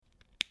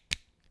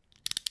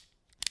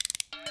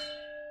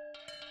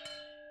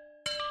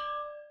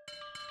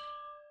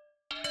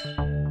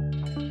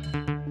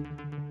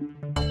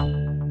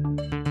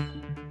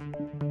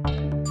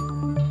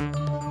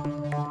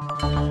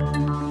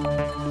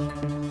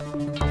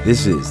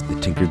This is the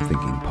Tinkered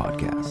Thinking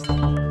Podcast.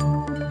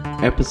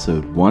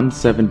 Episode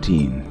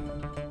 117,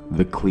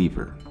 The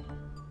Cleaver.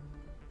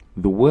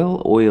 The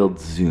well-oiled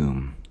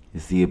zoom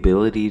is the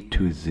ability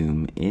to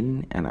zoom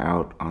in and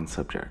out on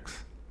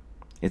subjects.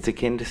 It's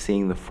akin to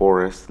seeing the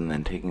forest and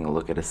then taking a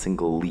look at a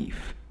single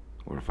leaf,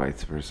 or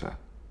vice versa.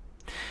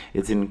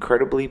 It's an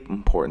incredibly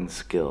important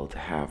skill to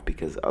have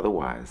because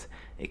otherwise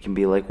it can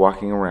be like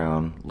walking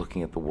around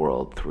looking at the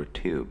world through a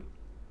tube.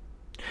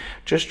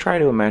 Just try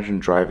to imagine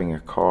driving a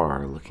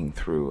car looking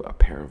through a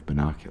pair of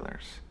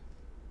binoculars.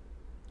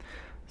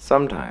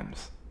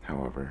 Sometimes,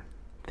 however,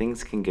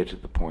 things can get to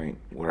the point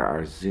where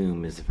our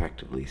zoom is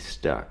effectively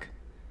stuck,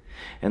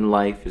 and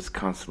life is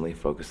constantly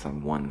focused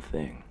on one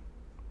thing.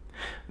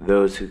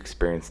 Those who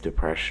experience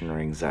depression or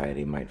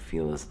anxiety might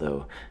feel as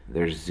though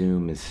their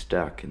zoom is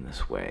stuck in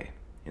this way,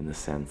 in the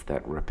sense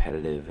that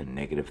repetitive and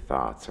negative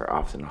thoughts are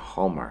often a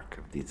hallmark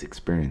of these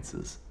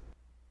experiences.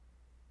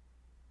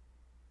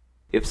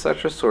 If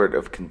such a sort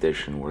of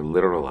condition were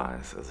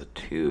literalized as a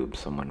tube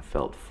someone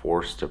felt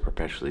forced to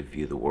perpetually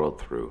view the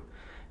world through,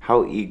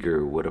 how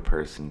eager would a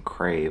person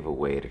crave a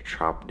way to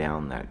chop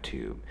down that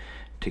tube,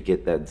 to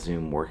get that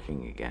zoom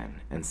working again,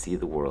 and see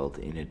the world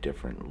in a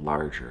different,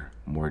 larger,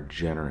 more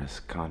generous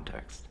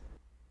context?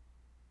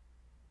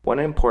 One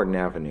important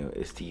avenue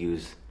is to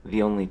use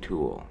the only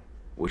tool,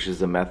 which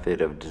is a method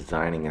of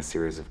designing a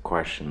series of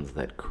questions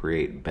that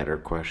create better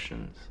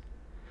questions.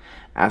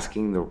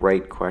 Asking the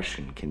right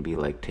question can be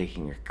like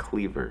taking a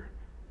cleaver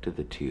to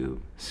the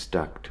tube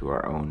stuck to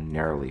our own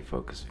narrowly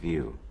focused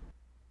view.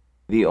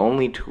 The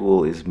only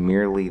tool is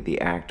merely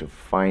the act of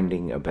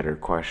finding a better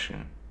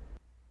question.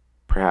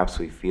 Perhaps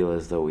we feel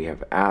as though we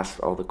have asked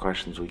all the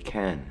questions we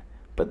can,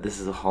 but this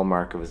is a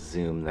hallmark of a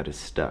zoom that is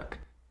stuck.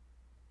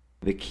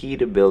 The key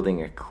to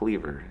building a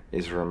cleaver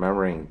is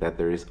remembering that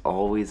there is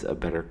always a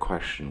better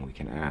question we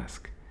can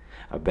ask,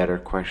 a better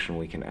question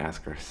we can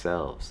ask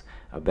ourselves,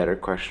 a better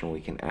question we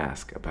can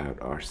ask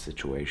about our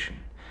situation,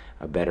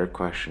 a better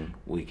question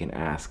we can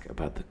ask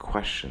about the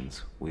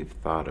questions we've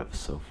thought of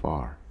so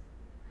far.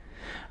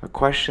 A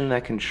question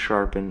that can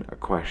sharpen a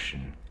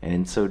question, and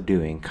in so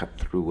doing cut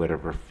through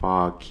whatever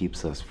fog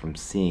keeps us from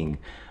seeing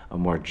a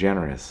more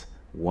generous,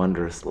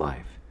 wondrous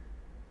life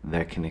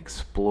that can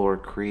explore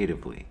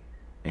creatively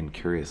and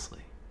curiously.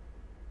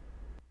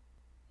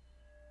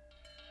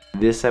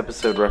 This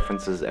episode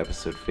references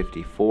episode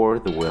 54,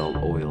 The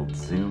Well-Oiled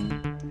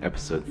Zoom,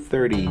 episode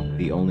 30,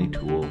 The Only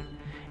Tool,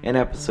 and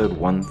episode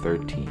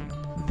 113,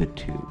 The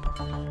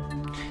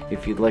Tube.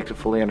 If you'd like to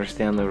fully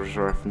understand those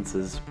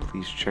references,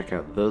 please check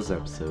out those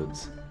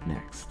episodes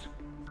next.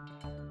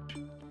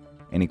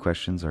 Any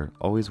questions are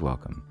always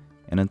welcome,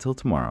 and until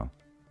tomorrow,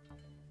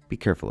 be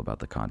careful about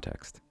the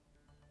context.